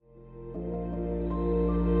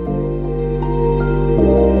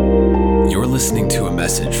listening to a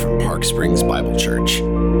message from Park Springs Bible Church,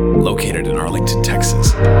 located in Arlington,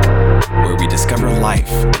 Texas, where we discover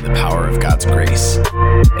life in the power of God's grace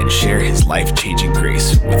and share His life-changing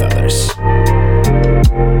grace with others.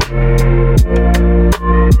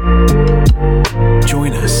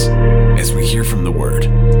 Join us as we hear from the Word.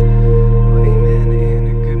 Amen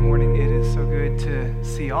and good morning. It is so good to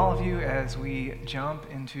see all of you as we jump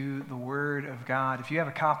into the Word of God. If you have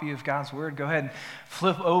a copy of God's Word, go ahead and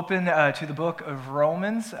flip open to the book of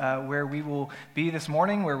Romans, where we will be this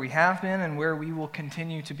morning, where we have been, and where we will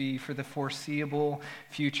continue to be for the foreseeable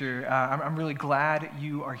future. I'm really glad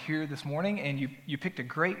you are here this morning, and you picked a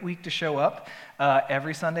great week to show up.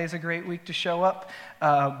 Every Sunday is a great week to show up,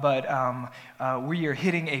 but we are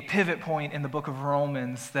hitting a pivot point in the book of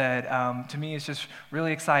Romans that to me is just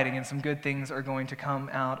really exciting, and some good things are going to come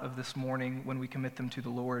out of this morning when we commit them to the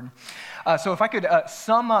Lord. So if I could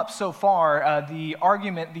sum up so far the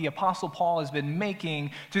argument the Apostle Paul has been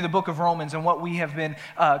making through the book of Romans and what we have been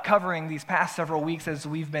covering these past several weeks as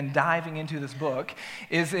we've been diving into this book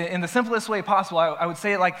is, in the simplest way possible, I would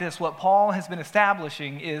say it like this: what Paul has been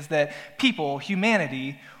establishing is that people,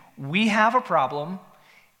 humanity, we have a problem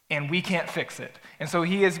and we can't fix it. And so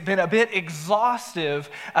he has been a bit exhaustive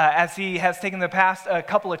as he has taken the past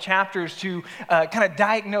couple of chapters to kind of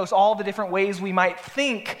diagnose all the different ways we might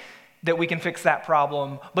think that we can fix that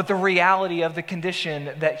problem, but the reality of the condition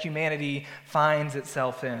that humanity finds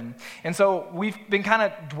itself in. And so we've been kind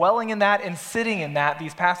of dwelling in that and sitting in that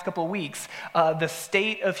these past couple of weeks, the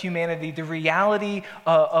state of humanity, the reality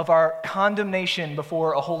of our condemnation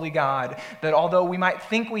before a holy God, that although we might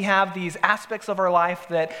think we have these aspects of our life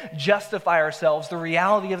that justify ourselves, the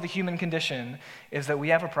reality of the human condition is that we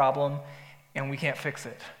have a problem and we can't fix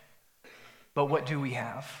it. But what do we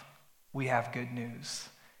have? We have good news.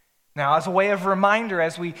 Now, as a way of reminder,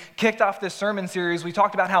 as we kicked off this sermon series, we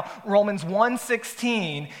talked about how Romans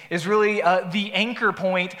 1:16 is really the anchor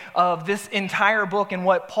point of this entire book, and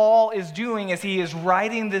what Paul is doing as he is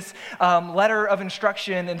writing this letter of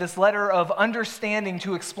instruction and this letter of understanding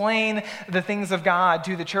to explain the things of God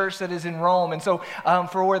to the church that is in Rome. And so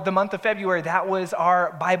for the month of February, that was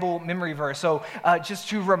our Bible memory verse. So just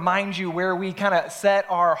to remind you where we kind of set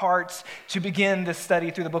our hearts to begin this study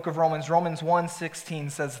through the book of Romans, Romans 1:16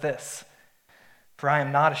 says this: "For I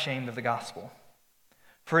am not ashamed of the gospel,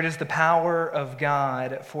 for it is the power of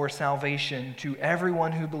God for salvation to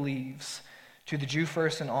everyone who believes, to the Jew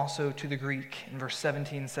first and also to the Greek." And verse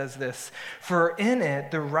 17 says this: "For in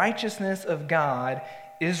it the righteousness of God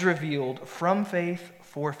is revealed from faith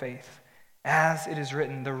for faith, as it is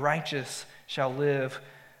written, the righteous shall live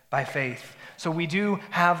by faith." So we do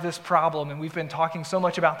have this problem, and we've been talking so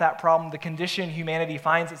much about that problem, the condition humanity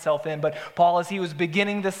finds itself in. But Paul, as he was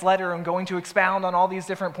beginning this letter and going to expound on all these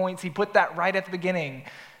different points, he put that right at the beginning,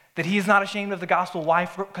 that he is not ashamed of the gospel. Why?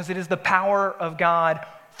 Because it is the power of God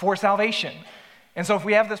for salvation. And so if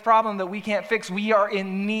we have this problem that we can't fix, we are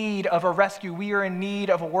in need of a rescue. We are in need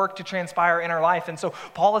of a work to transpire in our life. And so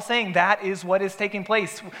Paul is saying that is what is taking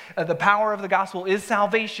place. The power of the gospel is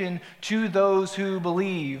salvation to those who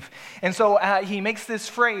believe. And so he makes this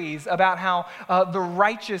phrase about how the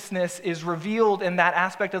righteousness is revealed in that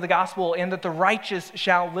aspect of the gospel, and that the righteous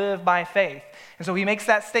shall live by faith. And so he makes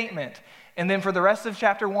that statement. And then for the rest of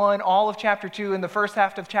chapter 1, all of chapter 2, and the first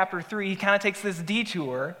half of chapter 3, he kind of takes this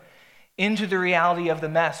detour into the reality of the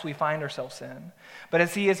mess we find ourselves in. But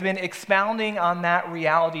as he has been expounding on that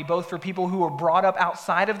reality, both for people who are brought up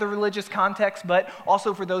outside of the religious context, but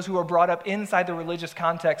also for those who are brought up inside the religious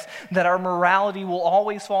context, that our morality will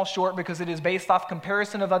always fall short because it is based off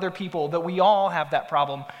comparison of other people, that we all have that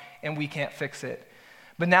problem and we can't fix it.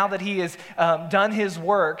 But now that he has done his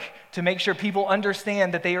work to make sure people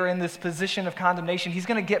understand that they are in this position of condemnation, he's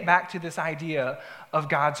going to get back to this idea of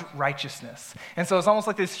God's righteousness. And so it's almost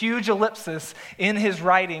like this huge ellipsis in his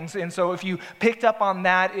writings. And so if you picked up on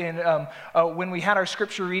that when we had our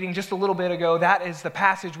scripture reading just a little bit ago, that is the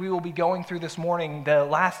passage we will be going through this morning, the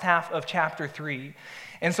last half of chapter 3.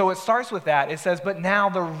 And so it starts with that. It says, "But now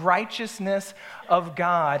the righteousness of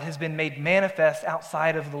God has been made manifest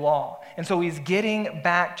outside of the law." And so he's getting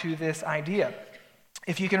back to this idea.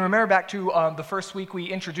 If you can remember back to the first week we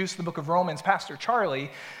introduced the book of Romans, Pastor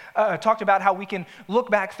Charlie talked about how we can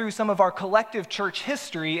look back through some of our collective church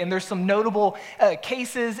history, and there's some notable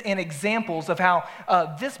cases and examples of how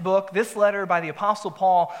this book, this letter by the Apostle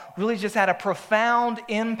Paul, really just had a profound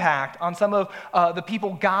impact on some of the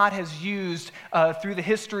people God has used through the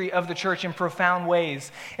history of the church in profound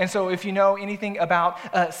ways. And so if you know anything about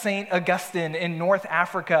St. Augustine in North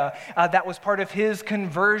Africa, that was part of his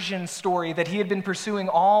conversion story that he had been pursuing pursuing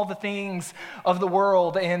all the things of the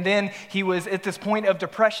world. And then he was at this point of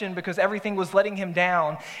depression because everything was letting him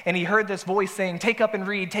down. And he heard this voice saying, take up and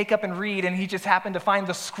read, take up and read. And he just happened to find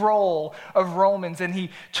the scroll of Romans. And he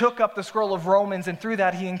took up the scroll of Romans, and through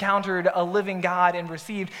that he encountered a living God and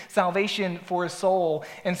received salvation for his soul.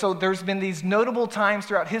 And so there's been these notable times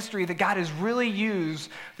throughout history that God has really used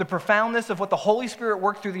the profoundness of what the Holy Spirit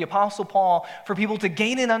worked through the Apostle Paul for people to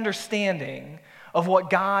gain an understanding of what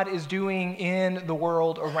God is doing in the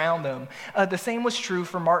world around them. The same was true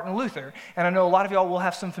for Martin Luther. And I know a lot of y'all will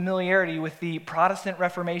have some familiarity with the Protestant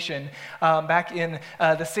Reformation back in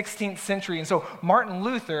the 16th century. And so Martin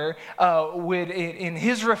Luther would, in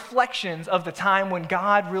his reflections of the time when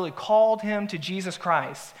God really called him to Jesus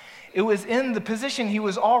Christ, it was in the position he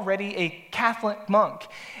was already a Catholic monk.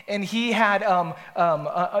 And he had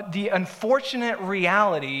the unfortunate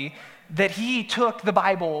reality that he took the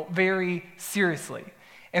Bible very seriously.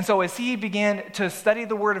 And so as he began to study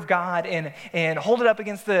the Word of God and hold it up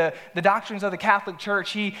against the doctrines of the Catholic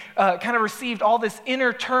Church, he kind of received all this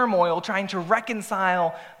inner turmoil trying to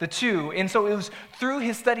reconcile the two. And so it was through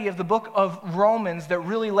his study of the book of Romans that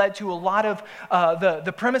really led to a lot of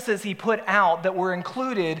the premises he put out that were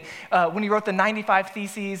included when he wrote the 95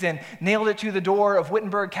 Theses and nailed it to the door of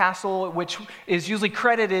Wittenberg Castle, which is usually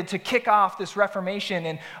credited to kick off this Reformation,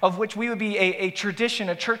 and of which we would be a tradition,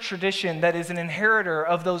 a church tradition that is an inheritor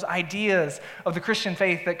of those ideas of the Christian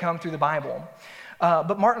faith that come through the Bible.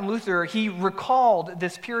 But Martin Luther, he recalled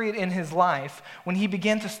this period in his life when he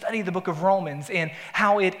began to study the book of Romans and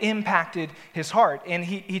how it impacted his heart. And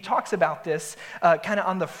he talks about this kind of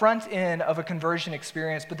on the front end of a conversion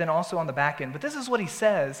experience, but then also on the back end. But this is what he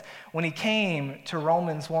says when he came to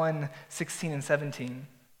Romans 1:16 and 17.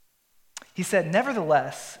 He said,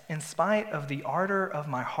 "Nevertheless, in spite of the ardor of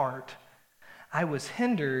my heart, I was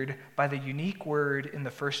hindered by the unique word in the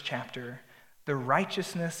first chapter. The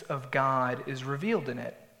righteousness of God is revealed in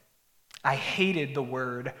it. I hated the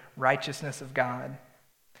word righteousness of God,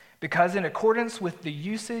 because in accordance with the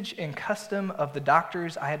usage and custom of the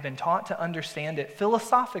doctors, I had been taught to understand it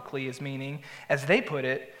philosophically as meaning, as they put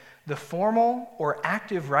it, the formal or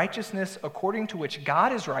active righteousness according to which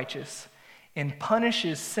God is righteous and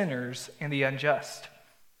punishes sinners and the unjust.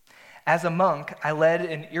 As a monk, I led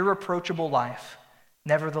an irreproachable life.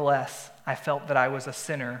 Nevertheless, I felt that I was a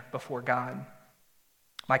sinner before God.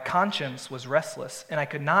 My conscience was restless, and I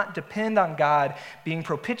could not depend on God being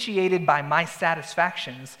propitiated by my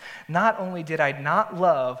satisfactions. Not only did I not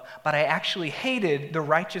love, but I actually hated the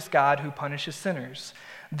righteous God who punishes sinners.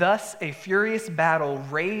 Thus, a furious battle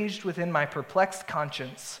raged within my perplexed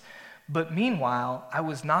conscience. But meanwhile, I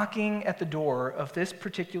was knocking at the door of this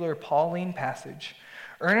particular Pauline passage,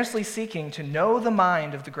 earnestly seeking to know the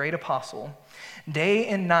mind of the great apostle. Day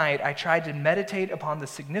and night I tried to meditate upon the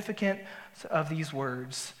significance of these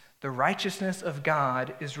words. The righteousness of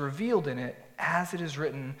God is revealed in it, as it is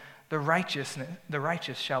written, the righteous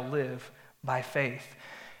shall live by faith."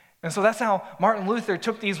 And so that's how Martin Luther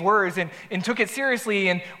took these words and took it seriously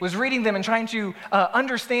and was reading them and trying to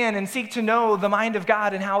understand and seek to know the mind of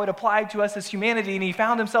God and how it applied to us as humanity. And he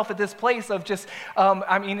found himself at this place of just,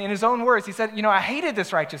 in his own words, he said, I hated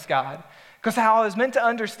this righteous God. Because how I was meant to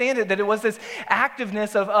understand it, that it was this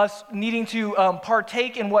activeness of us needing to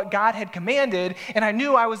partake in what God had commanded, and I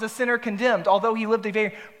knew I was a sinner condemned. Although he lived a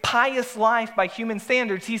very pious life by human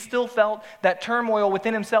standards, he still felt that turmoil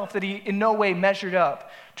within himself that he in no way measured up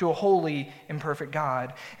to a holy and perfect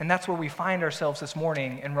God. And that's where we find ourselves this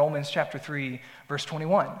morning in Romans chapter 3, verse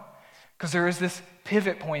 21. Because there is this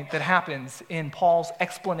pivot point that happens in Paul's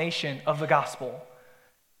explanation of the gospel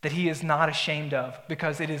that he is not ashamed of,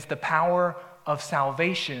 because it is the power of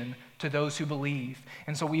salvation to those who believe.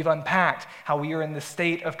 And so we've unpacked how we are in the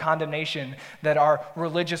state of condemnation, that our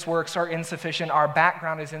religious works are insufficient, our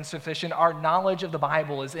background is insufficient, our knowledge of the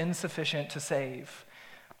Bible is insufficient to save.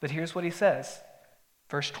 But here's what he says,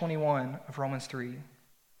 verse 21 of Romans 3.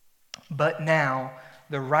 "But now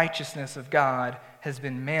the righteousness of God has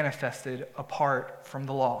been manifested apart from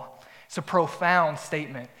the law." It's a profound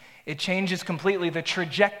statement. It changes completely the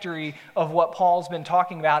trajectory of what Paul's been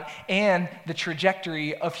talking about and the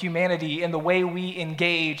trajectory of humanity and the way we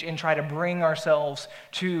engage and try to bring ourselves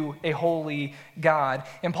to a holy God.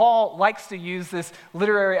 And Paul likes to use this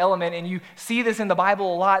literary element, and you see this in the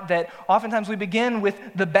Bible a lot, that oftentimes we begin with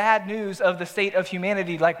the bad news of the state of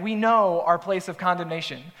humanity. Like, we know our place of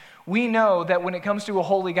condemnation. We know that when it comes to a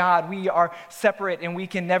holy God, we are separate and we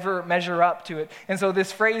can never measure up to it. And so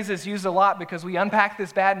this phrase is used a lot because we unpack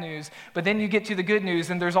this bad news, but then you get to the good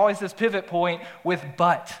news, and there's always this pivot point with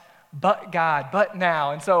but. but God, but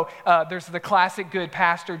now. And so there's the classic good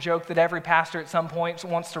pastor joke that every pastor at some point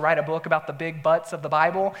wants to write a book about the big buts of the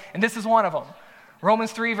Bible, and this is one of them.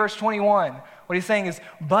 Romans 3, verse 21, what he's saying is,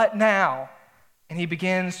 but now. And he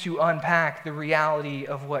begins to unpack the reality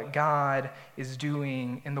of what God is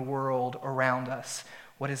doing in the world around us.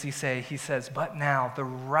 What does he say? He says, but now the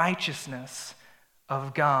righteousness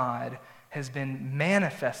of God has been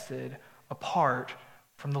manifested apart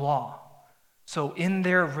from the law. So in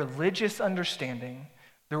their religious understanding,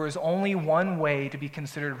 there was only one way to be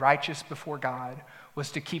considered righteous before God, was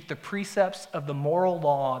to keep the precepts of the moral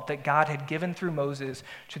law that God had given through Moses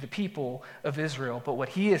to the people of Israel. But what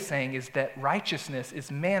he is saying is that righteousness is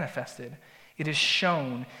manifested. It is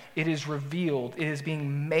shown, it is revealed, it is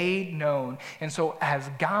being made known. And so as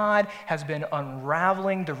God has been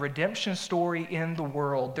unraveling the redemption story in the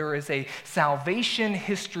world, there is a salvation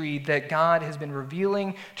history that God has been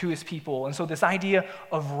revealing to his people. And so this idea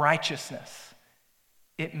of righteousness,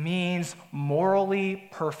 it means morally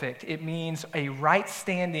perfect. It means a right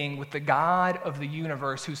standing with the God of the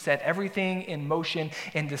universe who set everything in motion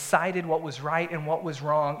and decided what was right and what was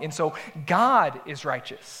wrong. And so God is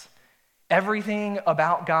righteous. Everything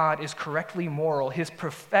about God is correctly moral. His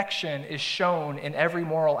perfection is shown in every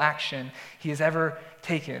moral action he has ever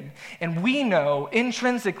taken. And we know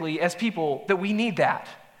intrinsically as people that we need that.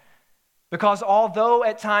 Because although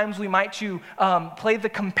at times we might play the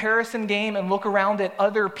comparison game and look around at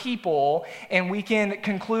other people and we can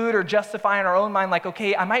conclude or justify in our own mind like,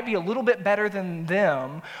 okay, I might be a little bit better than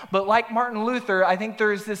them, but like Martin Luther, I think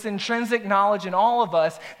there's this intrinsic knowledge in all of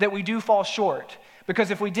us that we do fall short. Because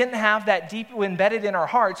if we didn't have that deep embedded in our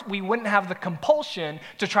hearts, we wouldn't have the compulsion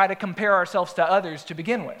to try to compare ourselves to others to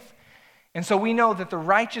begin with. And so we know that the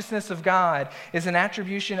righteousness of God is an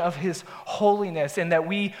attribution of his holiness and that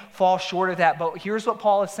we fall short of that. But here's what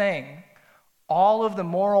Paul is saying. All of the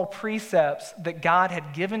moral precepts that God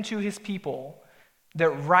had given to his people,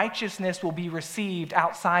 that righteousness will be received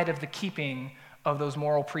outside of the keeping of those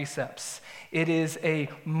moral precepts. It is a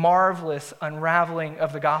marvelous unraveling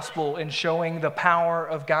of the gospel in showing the power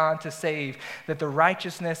of God to save, that the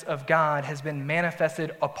righteousness of God has been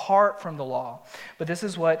manifested apart from the law. But this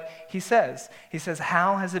is what he says. He says,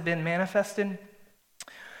 how has it been manifested?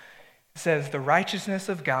 He says, the righteousness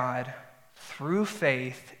of God through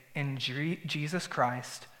faith in Jesus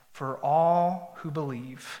Christ for all who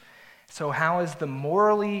believe. So how is the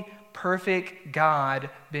morally perfect God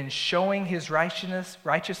been showing his righteousness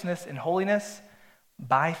and holiness?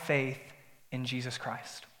 By faith in Jesus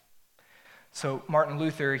Christ. So Martin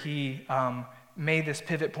Luther, he made this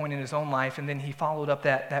pivot point in his own life, and then he followed up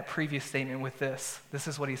that previous statement with this. This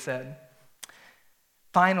is what he said.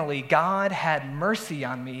 Finally, God had mercy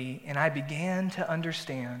on me, and I began to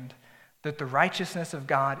understand that the righteousness of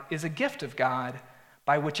God is a gift of God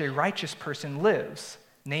by which a righteous person lives,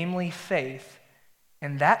 namely faith.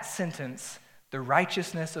 And that sentence, the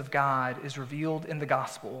righteousness of God is revealed in the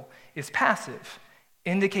gospel, is passive,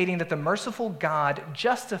 indicating that the merciful God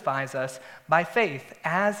justifies us by faith,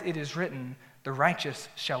 as it is written, the righteous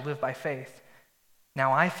shall live by faith.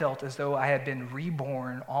 Now I felt as though I had been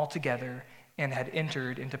reborn altogether and had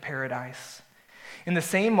entered into paradise. In the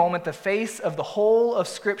same moment, the face of the whole of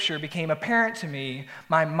Scripture became apparent to me.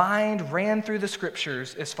 My mind ran through the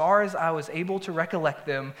Scriptures as far as I was able to recollect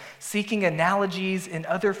them, seeking analogies in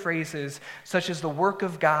other phrases, such as the work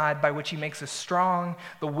of God by which he makes us strong,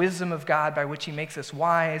 the wisdom of God by which he makes us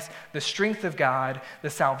wise, the strength of God, the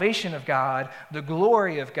salvation of God, the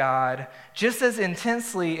glory of God. Just as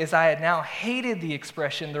intensely as I had now hated the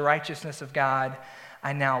expression, the righteousness of God,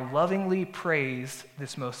 I now lovingly praise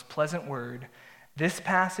this most pleasant word. This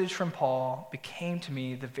passage from Paul became to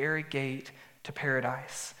me the very gate to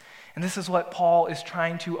paradise. And this is what Paul is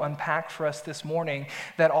trying to unpack for us this morning,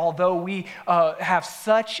 that although we have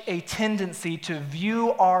such a tendency to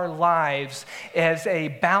view our lives as a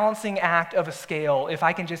balancing act of a scale, if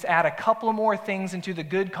I can just add a couple more things into the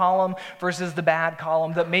good column versus the bad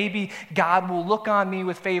column, that maybe God will look on me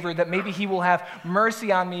with favor, that maybe he will have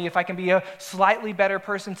mercy on me if I can be a slightly better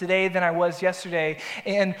person today than I was yesterday.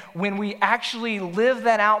 And when we actually live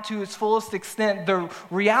that out to its fullest extent, the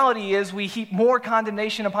reality is we heap more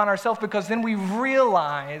condemnation upon ourselves, because then we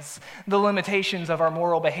realize the limitations of our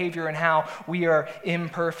moral behavior and how we are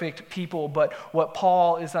imperfect people. But what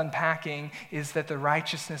Paul is unpacking is that the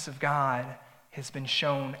righteousness of God has been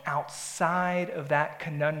shown outside of that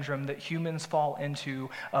conundrum that humans fall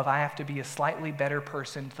into of I have to be a slightly better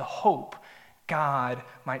person, the hope God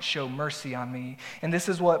might show mercy on me. And this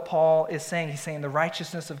is what Paul is saying. He's saying the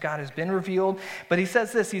righteousness of God has been revealed, but he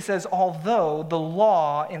says this, he says, although the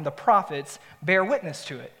law and the prophets bear witness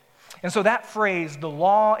to it. And so that phrase, the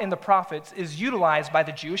law and the prophets, is utilized by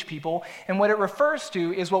the Jewish people, and what it refers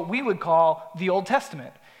to is what we would call the Old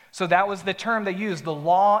Testament. So that was the term they used, the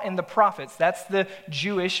law and the prophets. That's the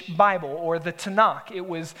Jewish Bible, or the Tanakh. It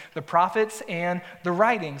was the prophets and the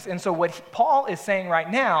writings. And so what Paul is saying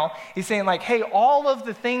right now, he's saying like, hey, all of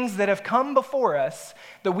the things that have come before us,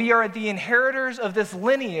 that we are the inheritors of this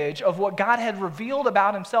lineage of what God had revealed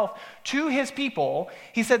about himself to his people,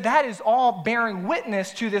 he said that is all bearing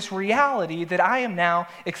witness to this reality that I am now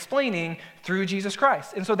explaining through Jesus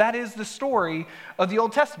Christ. And so that is the story of the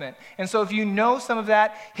Old Testament. And so if you know some of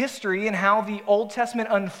that history and how the Old Testament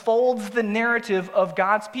unfolds the narrative of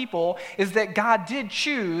God's people, is that God did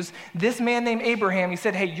choose this man named Abraham. He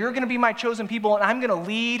said, hey, you're going to be my chosen people, and I'm going to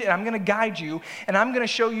lead, and I'm going to guide you, and I'm going to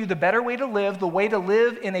show you the better way to live, the way to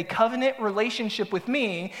live in a covenant relationship with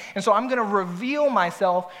me. And so I'm going to reveal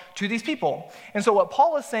myself to these people. And so what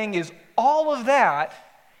Paul is saying is all of that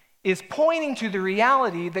is pointing to the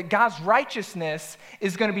reality that God's righteousness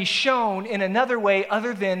is going to be shown in another way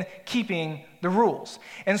other than keeping the rules.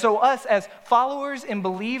 And so us as followers and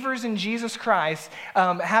believers in Jesus Christ,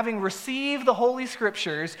 having received the Holy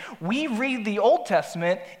Scriptures, we read the Old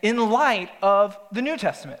Testament in light of the New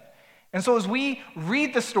Testament. And so as we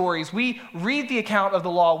read the stories, we read the account of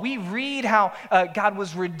the law, we read how God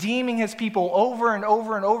was redeeming his people over and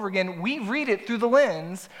over and over again, we read it through the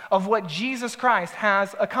lens of what Jesus Christ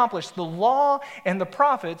has accomplished. The law and the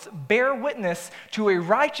prophets bear witness to a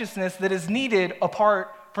righteousness that is needed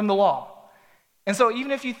apart from the law. And so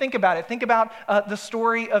even if you think about it, think about the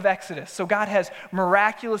story of Exodus. So God has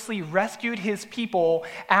miraculously rescued his people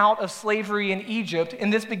out of slavery in Egypt,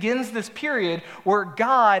 and this begins this period where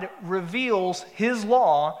God reveals his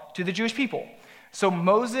law to the Jewish people. So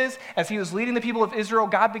Moses, as he was leading the people of Israel,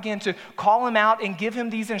 God began to call him out and give him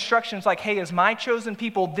these instructions like, hey, as my chosen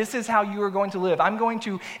people, this is how you are going to live. I'm going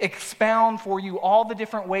to expound for you all the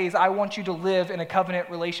different ways I want you to live in a covenant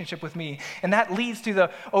relationship with me. And that leads to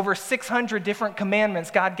the over 600 different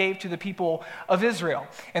commandments God gave to the people of Israel.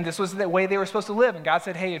 And this was the way they were supposed to live. And God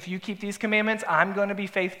said, hey, if you keep these commandments, I'm going to be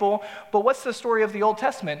faithful. But what's the story of the Old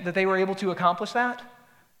Testament? That they were able to accomplish that?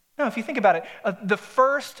 No, if you think about it, the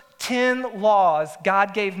first 10 laws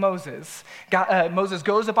God gave Moses, Moses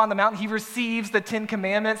goes up on the mountain, he receives the 10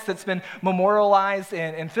 commandments that's been memorialized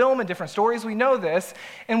in film and different stories, we know this.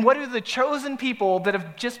 And what do the chosen people that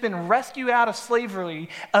have just been rescued out of slavery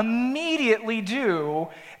immediately do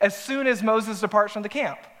as soon as Moses departs from the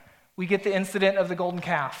camp? We get the incident of the golden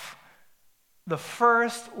calf. The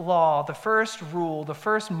first law, the first rule, the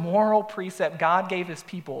first moral precept God gave his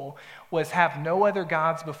people was have no other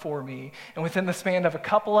gods before me. And within the span of a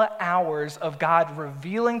couple of hours of God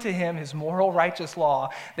revealing to him his moral righteous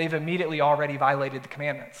law, they've immediately already violated the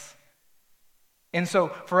commandments. And so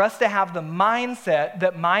for us to have the mindset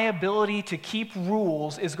that my ability to keep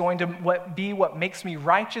rules is going to be what makes me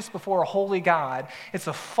righteous before a holy God, it's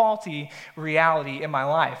a faulty reality in my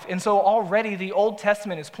life. And so already the Old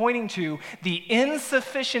Testament is pointing to the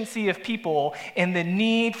insufficiency of people and the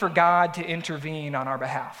need for God to intervene on our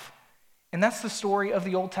behalf. And that's the story of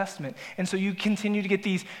the Old Testament. And so you continue to get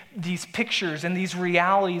these pictures and these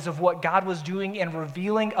realities of what God was doing and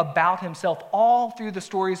revealing about himself all through the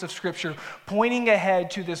stories of Scripture, pointing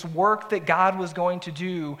ahead to this work that God was going to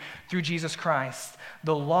do through Jesus Christ.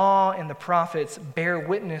 The law and the prophets bear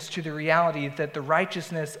witness to the reality that the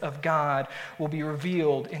righteousness of God will be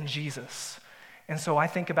revealed in Jesus. And so I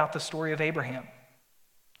think about the story of Abraham,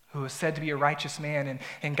 who was said to be a righteous man,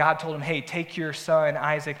 and God told him, hey, take your son,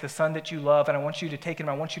 Isaac, the son that you love, and I want you to take him,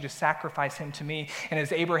 I want you to sacrifice him to me. And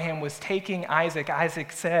as Abraham was taking Isaac,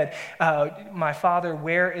 Isaac said, my father,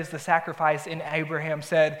 where is the sacrifice? And Abraham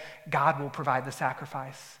said, God will provide the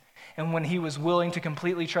sacrifice. And when he was willing to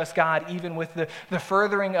completely trust God, even with the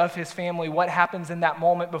furthering of his family, what happens in that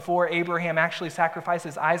moment before Abraham actually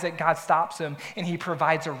sacrifices Isaac? God stops him and he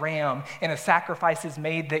provides a ram, and a sacrifice is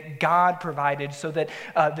made that God provided so that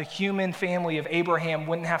the human family of Abraham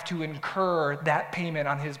wouldn't have to incur that payment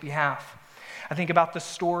on his behalf. I think about the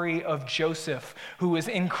story of Joseph, who was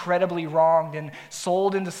incredibly wronged and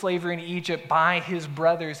sold into slavery in Egypt by his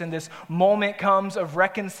brothers. And this moment comes of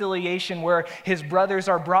reconciliation where his brothers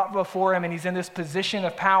are brought before him and he's in this position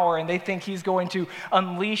of power and they think he's going to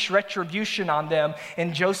unleash retribution on them.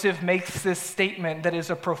 And Joseph makes this statement that is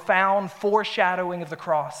a profound foreshadowing of the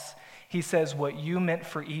cross. He says, what you meant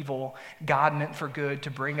for evil, God meant for good,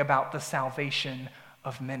 to bring about the salvation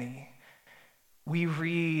of many. We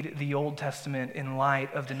read the Old Testament in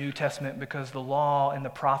light of the New Testament because the law and the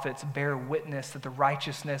prophets bear witness that the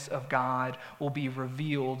righteousness of God will be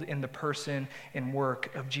revealed in the person and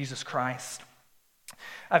work of Jesus Christ.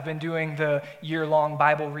 I've been doing the year-long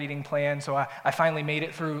Bible reading plan, so I finally made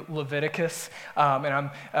it through Leviticus,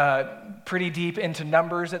 and I'm pretty deep into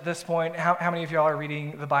Numbers at this point. How many of y'all are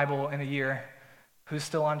reading the Bible in a year? Who's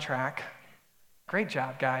still on track? Great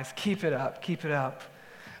job, guys. Keep it up.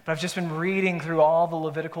 But I've just been reading through all the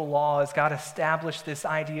Levitical laws. God established this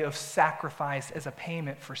idea of sacrifice as a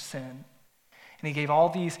payment for sin. And he gave all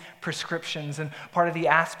these prescriptions, and part of the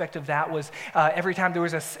aspect of that was every time there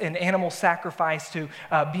was an animal sacrifice to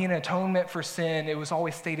be an atonement for sin, it was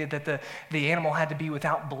always stated that the animal had to be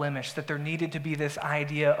without blemish, that there needed to be this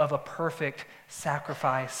idea of a perfect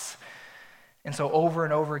sacrifice. And so over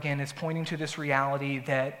and over again, it's pointing to this reality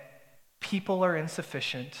that people are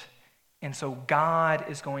insufficient, and so God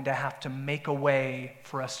is going to have to make a way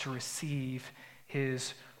for us to receive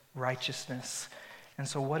his righteousness. And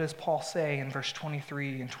so what does Paul say in verse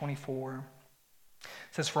 23 and 24? It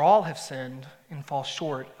says, "For all have sinned and fall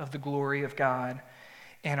short of the glory of God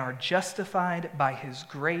and are justified by his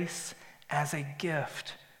grace as a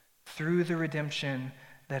gift through the redemption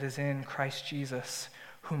that is in Christ Jesus,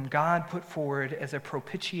 whom God put forward as a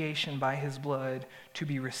propitiation by his blood to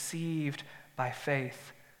be received by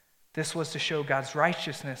faith. This was to show God's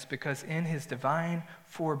righteousness, because in his divine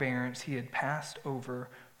forbearance he had passed over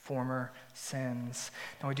former sins."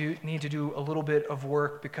 Now we do need to do a little bit of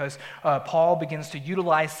work, because Paul begins to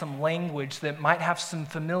utilize some language that might have some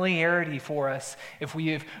familiarity for us if we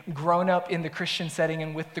have grown up in the Christian setting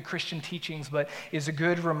and with the Christian teachings, but is a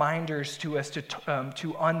good reminders to us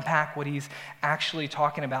to unpack what he's actually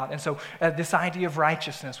talking about. And so this idea of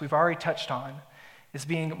righteousness we've already touched on is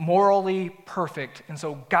being morally perfect. And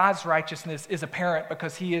so God's righteousness is apparent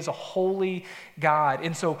because he is a holy God.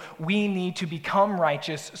 And so we need to become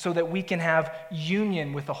righteous so that we can have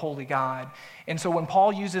union with the holy God. And so when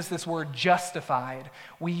Paul uses this word justified,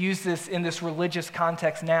 we use this in this religious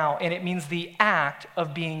context now, and it means the act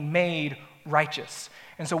of being made righteous.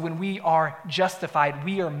 And so when we are justified,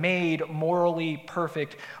 we are made morally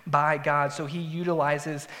perfect by God. So he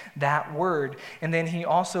utilizes that word. And then he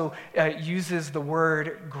also uses the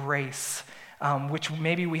word grace, which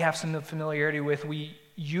maybe we have some familiarity with. We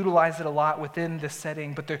utilize it a lot within this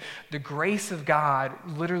setting, but the grace of God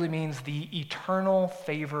literally means the eternal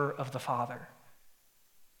favor of the Father.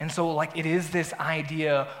 And so it is this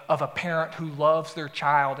idea of a parent who loves their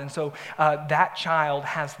child. And so that child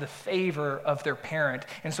has the favor of their parent.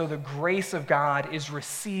 And so the grace of God is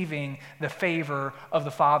receiving the favor of the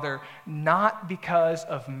Father, not because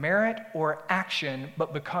of merit or action,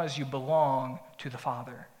 but because you belong to the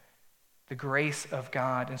Father. The grace of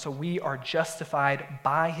God. And so we are justified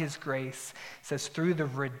by his grace, it says, through the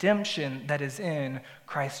redemption that is in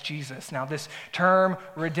Christ Jesus. Now this term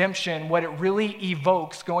redemption, what it really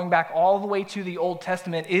evokes, going back all the way to the Old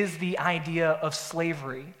Testament, is the idea of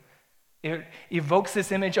slavery. It evokes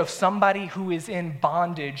this image of somebody who is in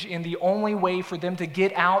bondage, and the only way for them to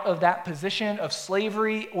get out of that position of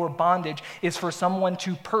slavery or bondage is for someone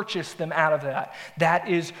to purchase them out of that. That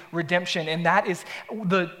is redemption, and that is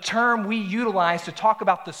the term we utilize to talk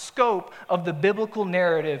about the scope of the biblical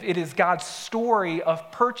narrative. It is God's story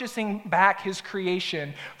of purchasing back his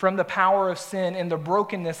creation from the power of sin and the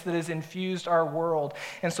brokenness that has infused our world.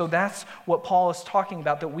 And so that's what Paul is talking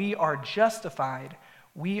about, that we are justified.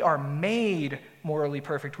 We are made morally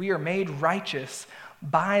perfect. We are made righteous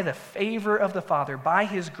by the favor of the Father, by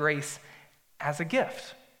his grace as a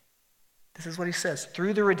gift. This is what he says,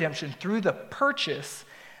 through the redemption, through the purchase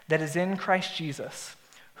that is in Christ Jesus,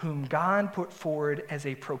 whom God put forward as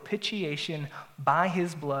a propitiation by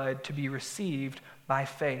his blood to be received by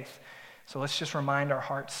faith. So let's just remind our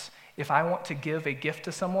hearts, if I want to give a gift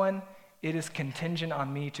to someone, it is contingent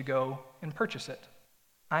on me to go and purchase it.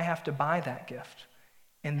 I have to buy that gift.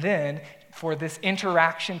 And then for this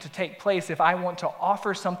interaction to take place, if I want to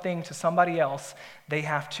offer something to somebody else, they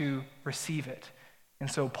have to receive it. And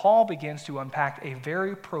so Paul begins to unpack a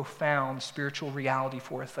very profound spiritual reality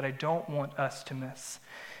for us that I don't want us to miss.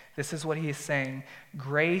 This is what he is saying.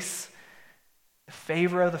 Grace, the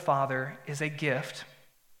favor of the Father, is a gift,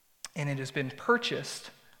 and it has been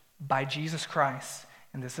purchased by Jesus Christ.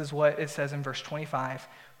 And this is what it says in verse 25,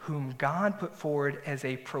 whom God put forward as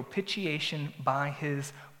a propitiation by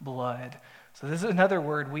his blood. So this is another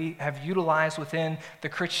word we have utilized within the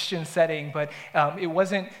Christian setting, but it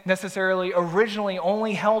wasn't necessarily originally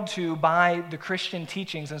only held to by the Christian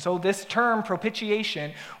teachings. And so this term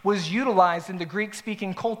propitiation was utilized in the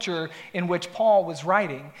Greek-speaking culture in which Paul was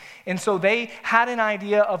writing. And so they had an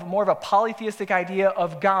idea of more of a polytheistic idea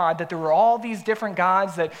of God, that there were all these different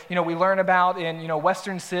gods that, we learn about in,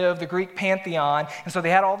 Western Civ, the Greek pantheon. And so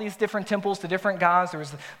they had all these different temples to different gods. There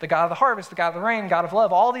was the God of the harvest, the God of the rain, God of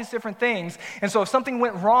love, all these different things. And so if something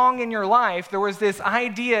went wrong in your life, there was this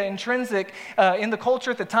idea intrinsic in the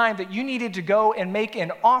culture at the time that you needed to go and make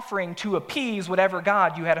an offering to appease whatever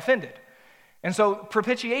God you had offended. And so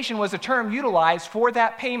propitiation was a term utilized for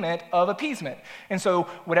that payment of appeasement. And so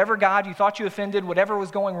whatever God you thought you offended, whatever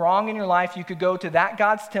was going wrong in your life, you could go to that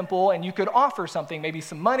God's temple and you could offer something, maybe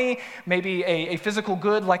some money, maybe a physical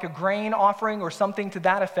good like a grain offering or something to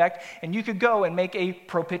that effect. And you could go and make a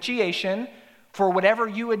propitiation for whatever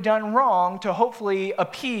you had done wrong to hopefully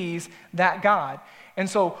appease that God. And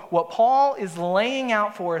so what Paul is laying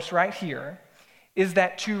out for us right here is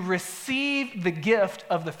that to receive the gift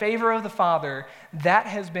of the favor of the Father that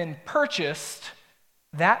has been purchased,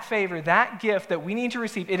 that favor, that gift that we need to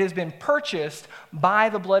receive, it has been purchased by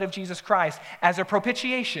the blood of Jesus Christ as a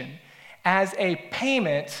propitiation, as a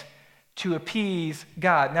payment to appease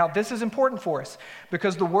God. Now, this is important for us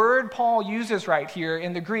because the word Paul uses right here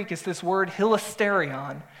in the Greek is this word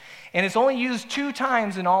hilasterion, and it's only used 2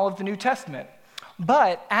 times in all of the New Testament.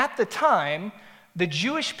 But at the time, the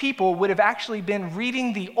Jewish people would have actually been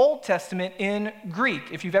reading the Old Testament in Greek.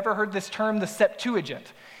 If you've ever heard this term, the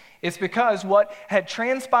Septuagint, it's because what had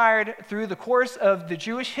transpired through the course of the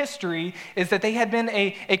Jewish history is that they had been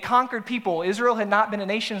a conquered people. Israel had not been a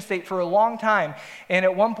nation state for a long time. And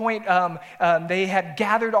at one point, they had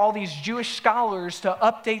gathered all these Jewish scholars to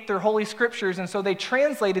update their holy scriptures. And so they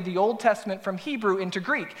translated the Old Testament from Hebrew into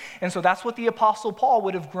Greek. And so that's what the Apostle Paul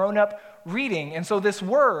would have grown up reading. And so this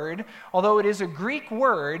word, although it is a Greek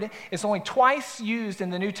word, it's only twice used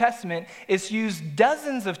in the New Testament. It's used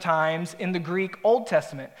dozens of times in the Greek Old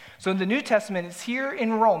Testament. So in the New Testament, it's here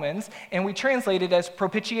in Romans, and we translate it as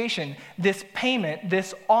propitiation, this payment,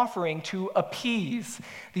 this offering to appease.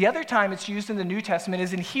 The other time it's used in the New Testament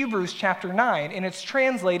is in Hebrews chapter 9, and it's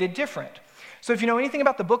translated different. So if you know anything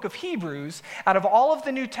about the book of Hebrews, out of all of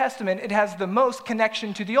the New Testament, it has the most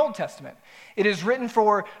connection to the Old Testament. It is written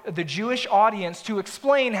for the Jewish audience to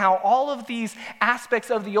explain how all of these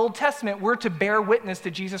aspects of the Old Testament were to bear witness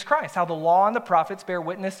to Jesus Christ, how the law and the prophets bear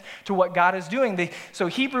witness to what God is doing. So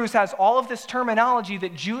Hebrews has all of this terminology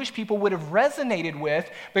that Jewish people would have resonated with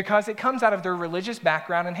because it comes out of their religious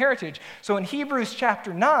background and heritage. So in Hebrews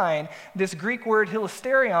chapter 9, this Greek word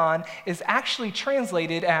hilasterion is actually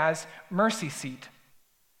translated as mercy seat.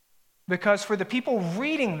 Because for the people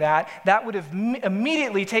reading that would have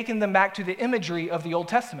immediately taken them back to the imagery of the Old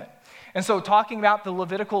Testament. And so talking about the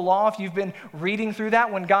Levitical law, if you've been reading through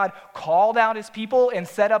that, when God called out his people and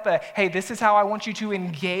set up hey, this is how I want you to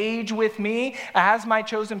engage with me as my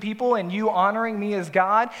chosen people and you honoring me as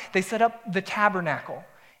God, they set up the tabernacle.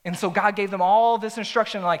 And so God gave them all this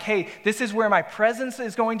instruction like, hey, this is where my presence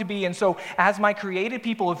is going to be. And so as my created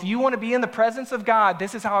people, if you want to be in the presence of God,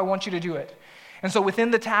 this is how I want you to do it. And so within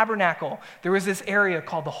the tabernacle, there was this area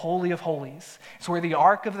called the Holy of Holies. It's where the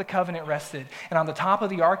Ark of the Covenant rested. And on the top of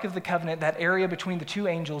the Ark of the Covenant, that area between the 2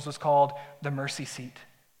 angels was called the mercy seat.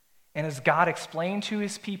 And as God explained to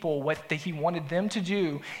his people what he wanted them to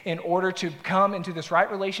do in order to come into this right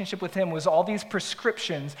relationship with him was all these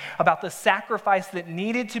prescriptions about the sacrifice that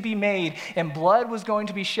needed to be made, and blood was going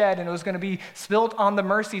to be shed, and it was going to be spilled on the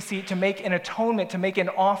mercy seat to make an atonement, to make an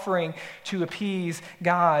offering to appease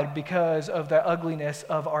God because of the ugliness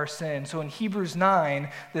of our sin. So in Hebrews 9,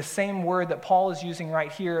 the same word that Paul is using right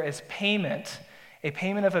here as payment, a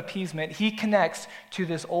payment of appeasement, he connects to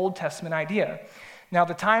this Old Testament idea. Now,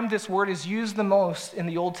 the time this word is used the most in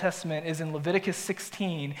the Old Testament is in Leviticus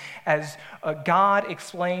 16, as God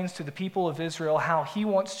explains to the people of Israel how he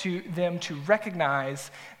wants them to recognize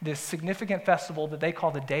this significant festival that they call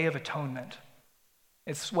the Day of Atonement.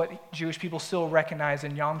 It's what Jewish people still recognize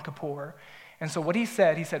in Yom Kippur. And so what he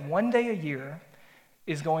said, one day a year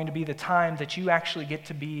is going to be the time that you actually get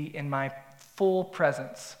to be in my full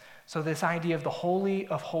presence. So this idea of the Holy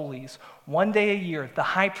of Holies, one day a year, the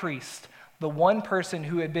high priest, the one person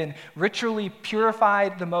who had been ritually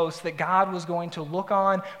purified the most, that God was going to look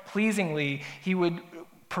on pleasingly, he would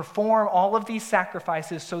perform all of these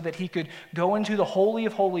sacrifices so that he could go into the Holy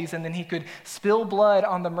of Holies, and then he could spill blood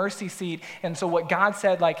on the mercy seat. And so what God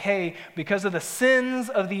said, like, hey, because of the sins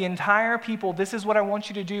of the entire people, this is what I want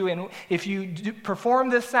you to do. And if you perform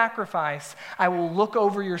this sacrifice, I will look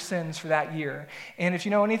over your sins for that year. And if you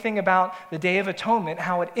know anything about the Day of Atonement,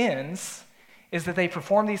 how it ends is that they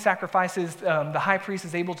perform these sacrifices. The high priest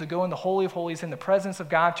is able to go in the Holy of Holies in the presence of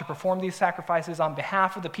God to perform these sacrifices on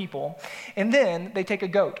behalf of the people. And then they take a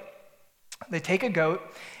goat. They take a goat,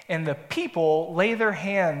 and the people lay their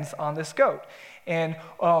hands on this goat. And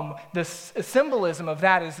the symbolism of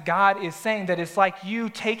that is God is saying that it's like you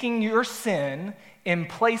taking your sin in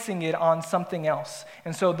placing it on something else.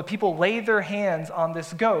 And so the people lay their hands on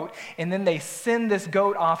this goat, and then they send this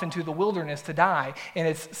goat off into the wilderness to die. And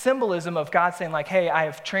it's symbolism of God saying like, hey, I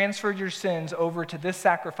have transferred your sins over to this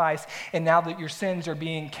sacrifice, and now that your sins are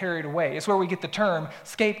being carried away. It's where we get the term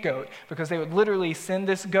scapegoat, because they would literally send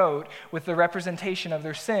this goat with the representation of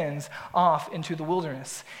their sins off into the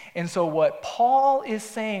wilderness. And so what Paul is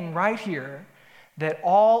saying right here, that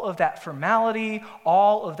all of that formality,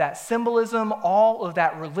 all of that symbolism, all of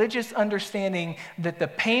that religious understanding that the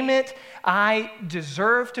payment I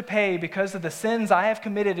deserve to pay because of the sins I have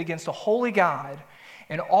committed against a holy God,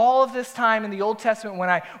 and all of this time in the Old Testament when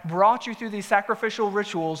I brought you through these sacrificial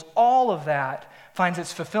rituals, all of that finds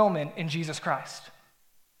its fulfillment in Jesus Christ.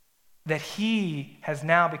 That he has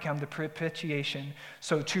now become the propitiation.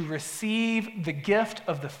 So to receive the gift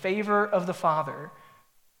of the favor of the Father,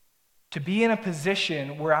 to be in a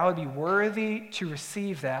position where I would be worthy to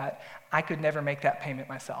receive that, I could never make that payment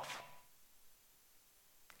myself.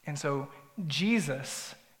 And so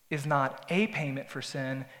Jesus is not a payment for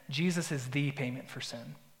sin. Jesus is the payment for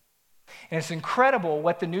sin. And it's incredible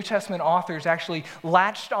what the New Testament authors actually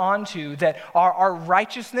latched onto, that our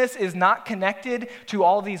righteousness is not connected to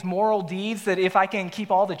all these moral deeds, that if I can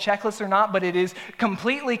keep all the checklists or not, but it is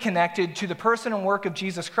completely connected to the person and work of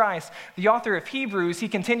Jesus Christ. The author of Hebrews, he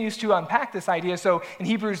continues to unpack this idea. So in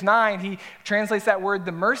Hebrews 9, he translates that word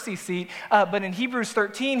the mercy seat, but in Hebrews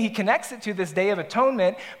 13, he connects it to this Day of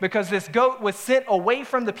Atonement because this goat was sent away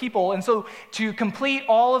from the people. And so to complete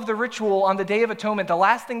all of the ritual on the Day of Atonement, the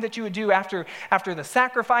last thing that you would do after the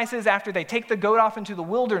sacrifices, after they take the goat off into the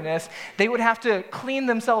wilderness, they would have to clean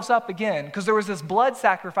themselves up again because there was this blood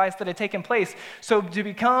sacrifice that had taken place. So to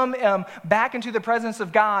become back into the presence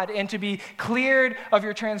of God and to be cleared of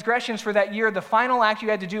your transgressions for that year, the final act you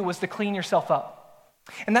had to do was to clean yourself up.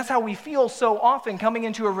 And that's how we feel so often coming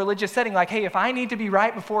into a religious setting, like, hey, if I need to be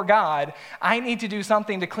right before God, I need to do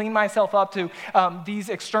something to clean myself up to these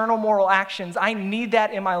external moral actions. I need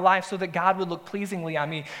that in my life so that God would look pleasingly on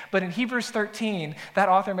me. But in Hebrews 13, that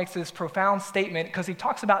author makes this profound statement because he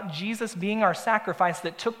talks about Jesus being our sacrifice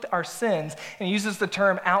that took our sins, and he uses the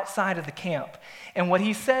term outside of the camp. And what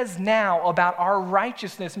he says now about our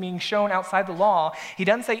righteousness being shown outside the law, he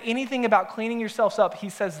doesn't say anything about cleaning yourselves up. He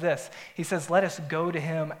says this. He says, let us go to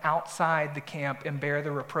him outside the camp and bear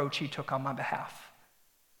the reproach he took on my behalf.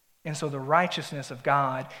 And so the righteousness of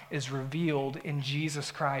God is revealed in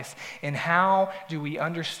Jesus Christ. And how do we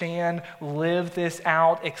understand, live this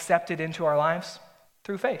out, accept it into our lives?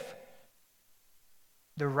 Through faith.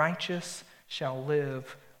 The righteous shall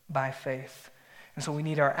live by faith. And so we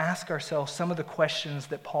need to ask ourselves some of the questions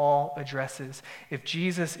that Paul addresses. If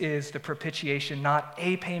Jesus is the propitiation, not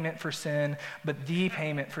a payment for sin, but the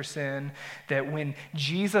payment for sin, that when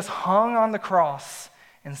Jesus hung on the cross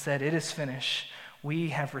and said, "It is finished," we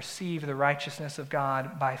have received the righteousness of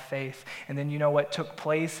God by faith. And then you know what took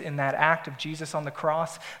place in that act of Jesus on the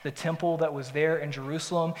cross? The temple that was there in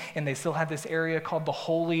Jerusalem, and they still had this area called the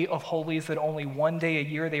Holy of Holies that only one day a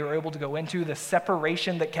year they were able to go into. The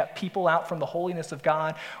separation that kept people out from the holiness of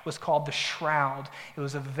God was called the shroud. It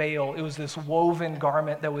was a veil. It was this woven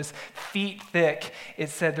garment that was feet thick.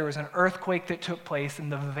 It said there was an earthquake that took place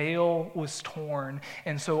and the veil was torn.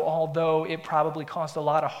 And so although it probably caused a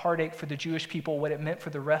lot of heartache for the Jewish people, what it meant for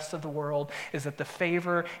the rest of the world is that the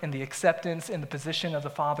favor and the acceptance and the position of the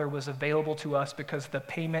Father was available to us because the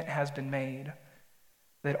payment has been made.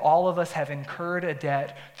 That all of us have incurred a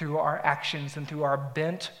debt through our actions and through our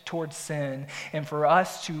bent towards sin. And for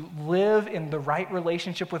us to live in the right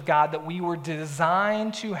relationship with God that we were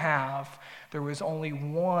designed to have, there was only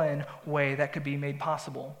one way that could be made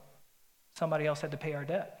possible. Somebody else had to pay our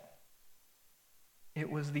debt.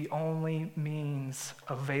 It was the only means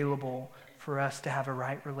available for us to have a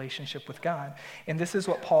right relationship with God. And this is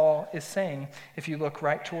what Paul is saying. If you look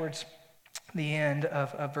right towards the end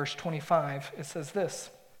of verse 25, it says this: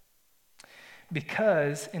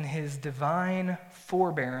 because in his divine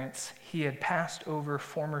forbearance he had passed over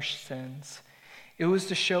former sins, it was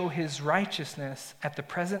to show his righteousness at the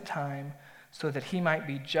present time, so that he might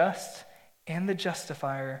be just and the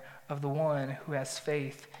justifier of the one who has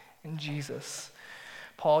faith in Jesus.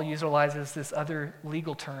 Paul utilizes this other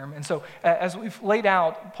legal term. And so as we've laid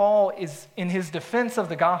out, Paul is in his defense of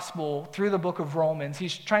the gospel through the book of Romans.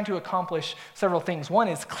 He's trying to accomplish several things. One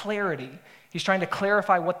is clarity. He's trying to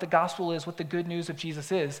clarify what the gospel is, what the good news of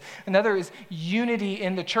Jesus is. Another is unity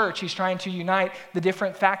in the church. He's trying to unite the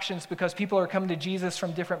different factions because people are coming to Jesus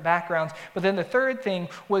from different backgrounds. But then the third thing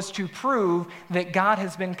was to prove that God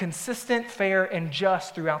has been consistent, fair, and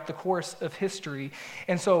just throughout the course of history.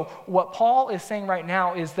 And so what Paul is saying right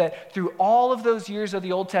now is that through all of those years of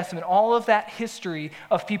the Old Testament, all of that history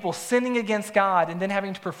of people sinning against God and then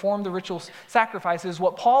having to perform the ritual sacrifices,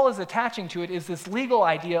 what Paul is attaching to it is this legal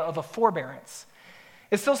idea of a forbearance.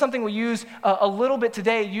 It's still something we use a little bit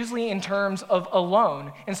today, usually in terms of a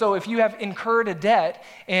loan. And so if you have incurred a debt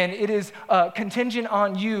and it is contingent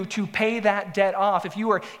on you to pay that debt off, if you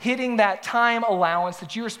are hitting that time allowance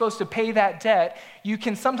that you are supposed to pay that debt, you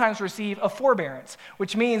can sometimes receive a forbearance,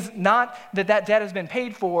 which means not that that debt has been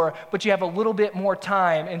paid for, but you have a little bit more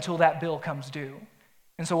time until that bill comes due.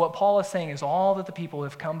 And so what Paul is saying is all that the people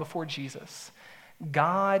have come before Jesus,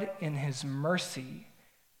 God in his mercy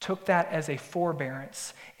took that as a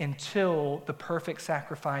forbearance until the perfect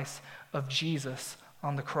sacrifice of Jesus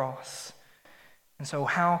on the cross. And so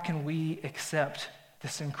how can we accept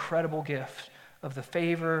this incredible gift of the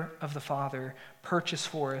favor of the Father purchased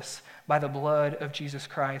for us by the blood of Jesus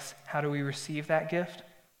Christ? How do we receive that gift?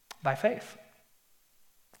 By faith.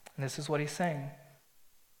 And this is what he's saying.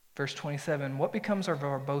 Verse 27, what becomes of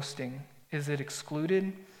our boasting? Is it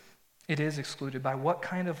excluded? It is excluded. By what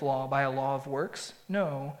kind of law? By a law of works?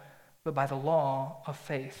 No, but by the law of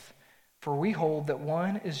faith. For we hold that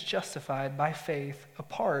one is justified by faith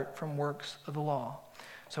apart from works of the law.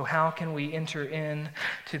 So how can we enter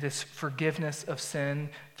into this forgiveness of sin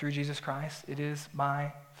through Jesus Christ? It is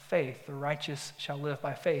by faith. The righteous shall live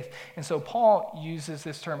by faith. And so Paul uses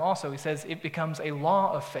this term also. He says it becomes a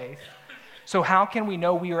law of faith. So how can we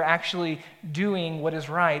know we are actually doing what is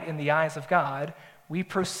right in the eyes of God? We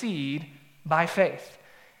proceed by faith.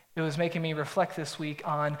 It was making me reflect this week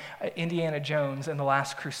on Indiana Jones and the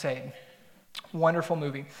Last Crusade. Wonderful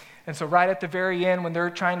movie. And so right at the very end, when they're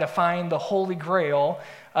trying to find the Holy Grail,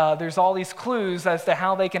 there's all these clues as to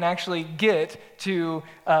how they can actually get to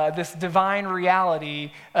this divine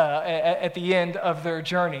reality at the end of their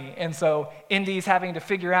journey. And so Indy's having to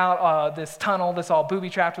figure out this tunnel that's all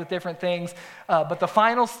booby-trapped with different things. But the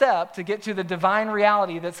final step to get to the divine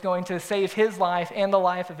reality that's going to save his life and the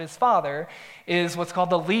life of his father is what's called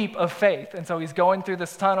the leap of faith. And so he's going through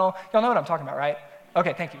this tunnel. Y'all know what I'm talking about, right?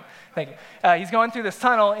 Okay, thank you. He's going through this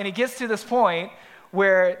tunnel, and he gets to this point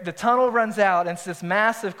where the tunnel runs out, and it's this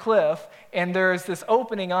massive cliff, and there's this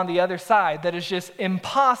opening on the other side that is just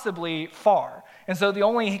impossibly far. And so the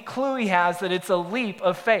only clue he has that it's a leap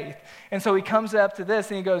of faith. And so he comes up to this,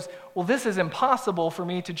 and he goes, well, this is impossible for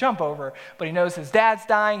me to jump over. But he knows his dad's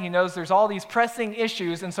dying. He knows there's all these pressing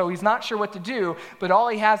issues, and so he's not sure what to do. But all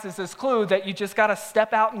he has is this clue that you just got to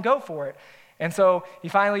step out and go for it. And so he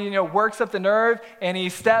finally, works up the nerve, and he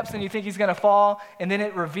steps, and you think he's going to fall, and then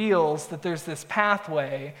it reveals that there's this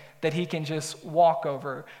pathway that he can just walk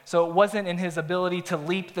over. So it wasn't in his ability to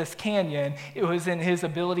leap this canyon. It was in his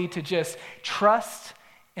ability to just trust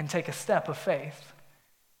and take a step of faith.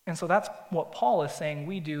 And so that's what Paul is saying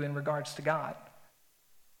we do in regards to God.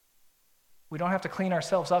 We don't have to clean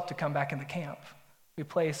ourselves up to come back in the camp. We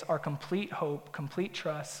place our complete hope, complete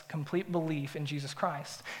trust, complete belief in Jesus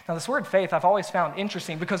Christ. Now, this word faith I've always found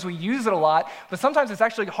interesting because we use it a lot, but sometimes it's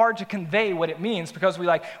actually hard to convey what it means because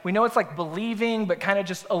we know it's like believing, but kind of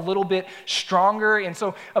just a little bit stronger. And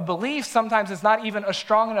so a belief sometimes is not even a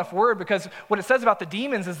strong enough word because what it says about the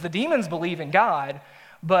demons is the demons believe in God.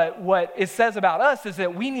 But what it says about us is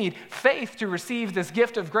that we need faith to receive this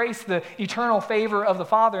gift of grace, the eternal favor of the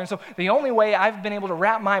Father. And so the only way I've been able to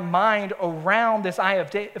wrap my mind around this eye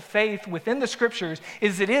of faith within the Scriptures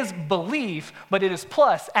is it is belief, but it is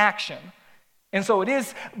plus action. And so it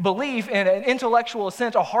is belief and an intellectual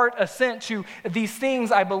assent, a heart assent to these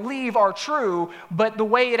things I believe are true, but the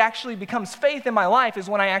way it actually becomes faith in my life is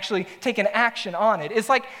when I actually take an action on it. It's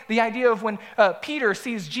like the idea of when Peter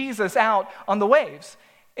sees Jesus out on the waves.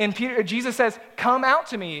 And Jesus says, come out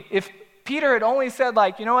to me. If Peter had only said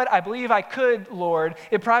I believe I could, Lord,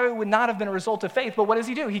 it probably would not have been a result of faith. But what does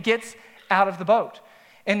he do? He gets out of the boat.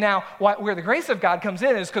 And now where the grace of God comes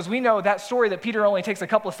in is because we know that story that Peter only takes a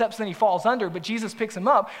couple of steps, then he falls under, but Jesus picks him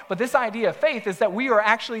up. But this idea of faith is that we are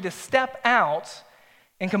actually to step out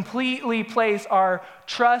and completely place our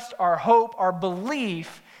trust, our hope, our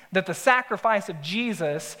belief that the sacrifice of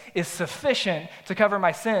Jesus is sufficient to cover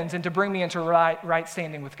my sins and to bring me into right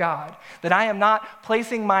standing with God. That I am not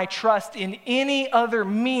placing my trust in any other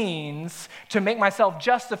means to make myself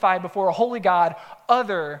justified before a holy God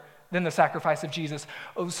other than the sacrifice of Jesus.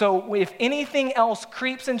 So if anything else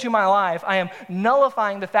creeps into my life, I am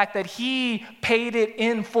nullifying the fact that he paid it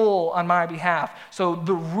in full on my behalf. So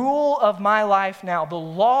the rule of my life now, the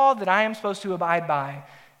law that I am supposed to abide by,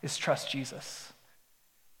 is trust Jesus.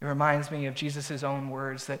 It reminds me of Jesus' own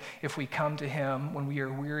words that if we come to him when we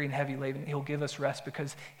are weary and heavy laden, he'll give us rest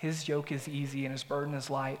because his yoke is easy and his burden is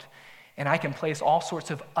light. And I can place all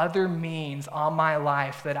sorts of other means on my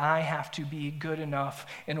life that I have to be good enough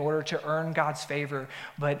in order to earn God's favor.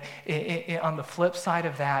 But on the flip side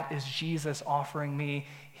of that is Jesus offering me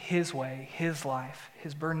his way, his life.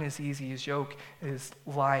 His burden is easy, his yoke is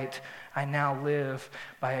light. I now live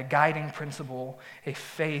by a guiding principle, a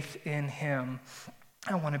faith in him.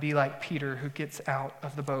 I want to be like Peter who gets out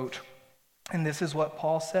of the boat. And this is what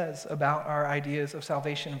Paul says about our ideas of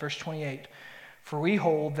salvation in verse 28. For we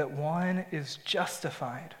hold that one is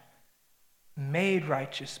justified, made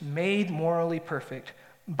righteous, made morally perfect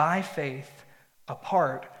by faith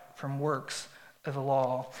apart from works of the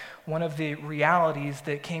law. One of the realities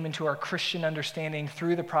that came into our Christian understanding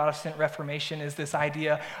through the Protestant Reformation is this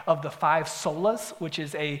idea of the five solas, which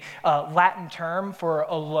is a Latin term for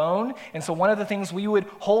alone. And so one of the things we would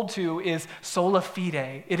hold to is sola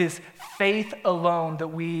fide. It is faith alone that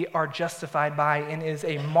we are justified by and is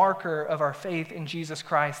a marker of our faith in Jesus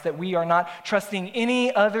Christ, that we are not trusting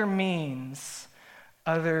any other means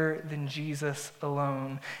other than Jesus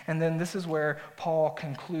alone. And then this is where Paul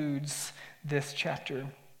concludes this chapter.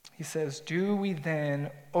 He says, do we then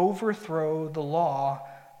overthrow the law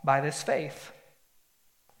by this faith?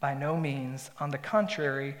 By no means. On the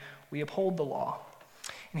contrary, we uphold the law.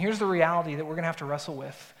 And here's the reality that we're going to have to wrestle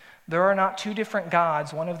with. There are not two different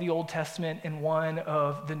gods, one of the Old Testament and one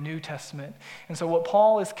of the New Testament. And so what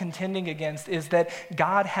Paul is contending against is that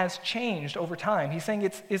God has changed over time. He's saying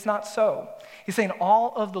it's not so. He's saying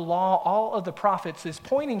all of the law, all of the prophets is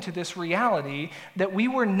pointing to this reality that we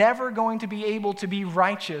were never going to be able to be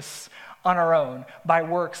righteous on our own by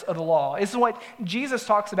works of the law. This is what Jesus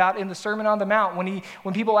talks about in the Sermon on the Mount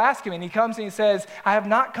when people ask him and he comes and he says, I have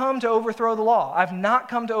not come to overthrow the law. I've not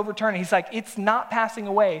come to overturn it. He's like, it's not passing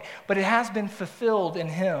away, but it has been fulfilled in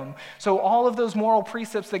him. So all of those moral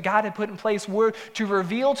precepts that God had put in place were to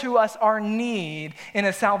reveal to us our need in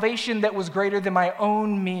a salvation that was greater than my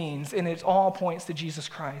own means, and it all points to Jesus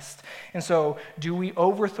Christ. And so do we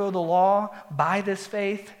overthrow the law by this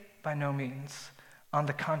faith? By no means. On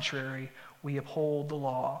the contrary, we uphold the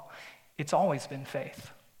law. It's always been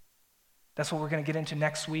faith. That's what we're going to get into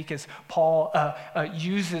next week as Paul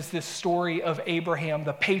uses this story of Abraham,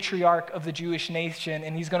 the patriarch of the Jewish nation,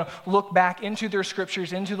 and he's going to look back into their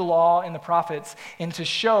scriptures, into the law and the prophets, and to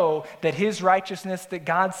show that his righteousness that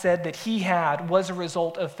God said that he had was a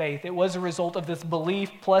result of faith. It was a result of this belief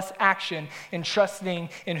plus action in trusting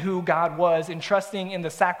in who God was, in trusting in the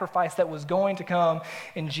sacrifice that was going to come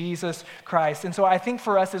in Jesus Christ. And so I think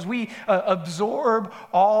for us as we absorb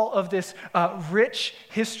all of this rich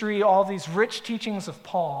history, all these rich teachings of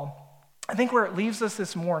Paul, I think where it leaves us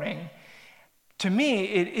this morning, to me,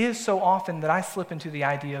 it is so often that I slip into the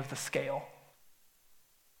idea of the scale.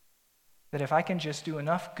 That if I can just do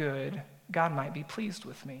enough good, God might be pleased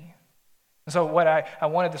with me. So what I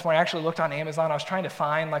wanted this morning, I actually looked on Amazon. I was trying to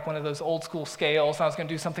find like one of those old school scales. I was going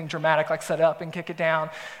to do something dramatic like set up and kick it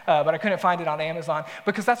down, but I couldn't find it on Amazon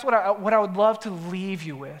because that's what I would love to leave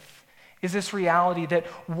you with. Is this reality that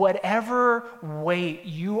whatever weight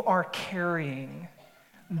you are carrying,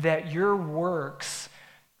 that your works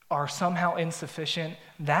are somehow insufficient,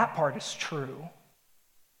 that part is true.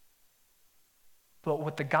 But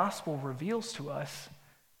what the gospel reveals to us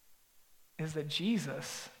is that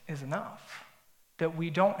Jesus is enough. That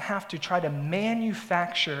we don't have to try to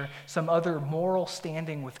manufacture some other moral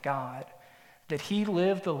standing with God. That he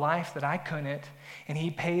lived the life that I couldn't, and he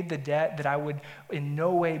paid the debt that I would in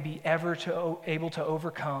no way be ever able to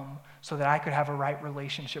overcome so that I could have a right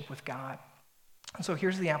relationship with God. And so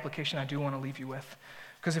here's the application I do want to leave you with.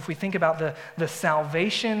 Because if we think about the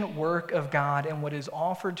salvation work of God and what is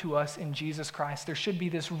offered to us in Jesus Christ, there should be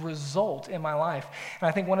this result in my life. And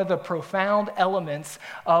I think one of the profound elements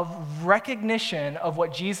of recognition of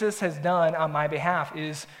what Jesus has done on my behalf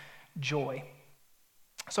is joy.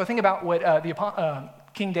 So I think about what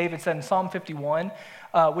King David said in Psalm 51,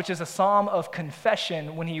 which is a psalm of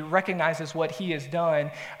confession when he recognizes what he has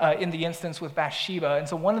done in the instance with Bathsheba. And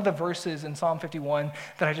so one of the verses in Psalm 51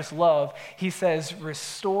 that I just love, he says,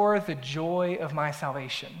 restore the joy of my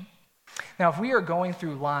salvation. Now, if we are going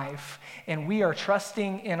through life and we are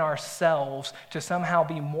trusting in ourselves to somehow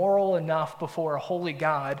be moral enough before a holy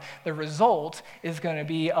God, the result is going to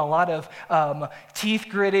be a lot of teeth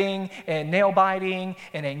gritting and nail biting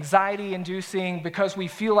and anxiety inducing because we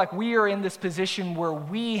feel like we are in this position where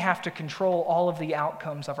we have to control all of the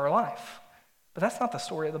outcomes of our life. But that's not the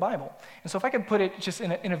story of the Bible. And so if I could put it just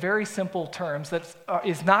in a very simple terms that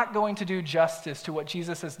is not going to do justice to what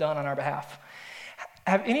Jesus has done on our behalf.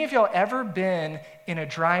 Have any of y'all ever been in a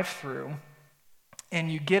drive-through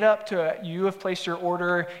and you get up to, you have placed your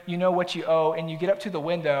order, you know what you owe, and you get up to the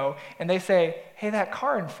window and they say, hey, that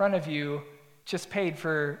car in front of you just paid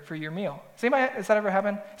for your meal. Has that ever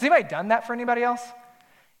happened? Has anybody done that for anybody else?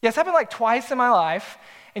 Yeah, it's happened like twice in my life.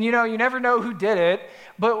 And you never know who did it,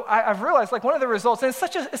 but I've realized like one of the results, and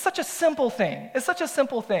it's such a simple thing. It's such a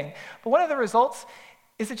simple thing. But one of the results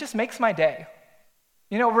is it just makes my day.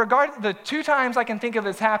 The 2 times I can think of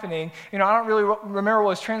this happening, I don't really remember what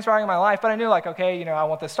was transpiring in my life, but I knew like, okay, I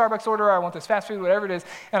want this Starbucks order, I want this fast food, whatever it is.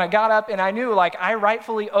 And I got up and I knew like I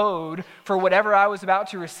rightfully owed for whatever I was about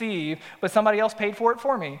to receive, but somebody else paid for it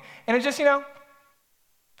for me. And it just,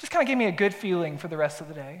 just kind of gave me a good feeling for the rest of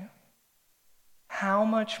the day. How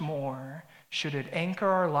much more should it anchor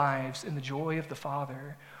our lives in the joy of the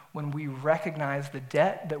Father when we recognize the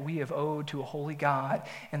debt that we have owed to a holy God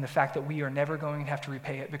and the fact that we are never going to have to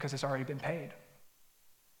repay it because it's already been paid?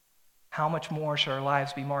 How much more should our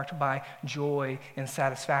lives be marked by joy and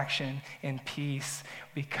satisfaction and peace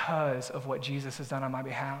because of what Jesus has done on my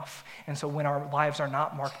behalf? And so when our lives are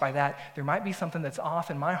not marked by that, there might be something that's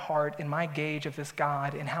off in my heart, in my gauge of this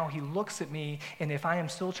God, and how he looks at me, and if I am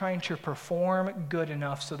still trying to perform good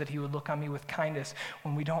enough so that he would look on me with kindness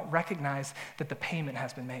when we don't recognize that the payment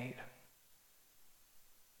has been made.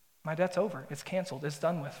 My debt's over. It's canceled. It's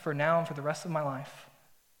done with for now and for the rest of my life.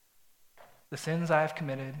 The sins I have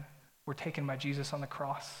committed were taken by Jesus on the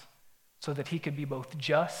cross so that he could be both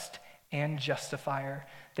just and justifier,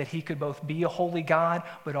 that he could both be a holy God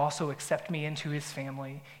but also accept me into his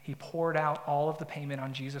family. He poured out all of the payment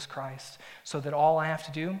on Jesus Christ so that all I have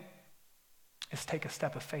to do is take a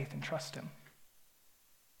step of faith and trust him.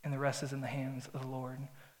 And the rest is in the hands of the Lord.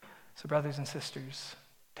 So brothers and sisters,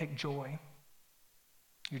 take joy.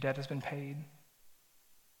 Your debt has been paid.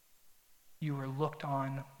 You are looked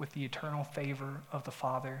on with the eternal favor of the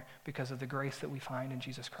Father because of the grace that we find in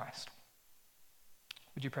Jesus Christ.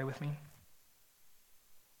 Would you pray with me?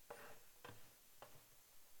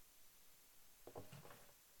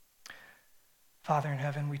 Father in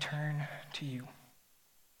heaven, we turn to you.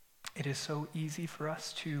 It is so easy for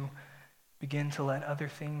us to begin to let other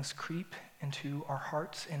things creep into our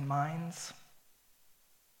hearts and minds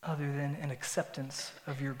other than an acceptance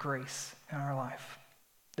of your grace in our life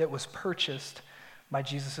that was purchased by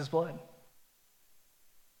Jesus' blood.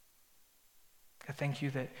 I thank you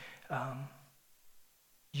that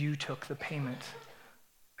you took the payment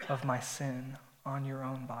of my sin on your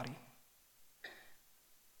own body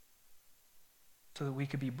so that we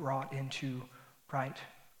could be brought into right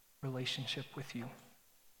relationship with you.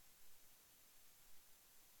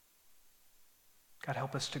 God,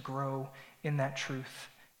 help us to grow in that truth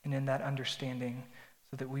and in that understanding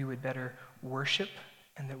so that we would better worship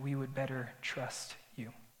and that we would better trust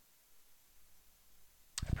you.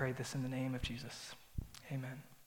 I pray this in the name of Jesus. Amen.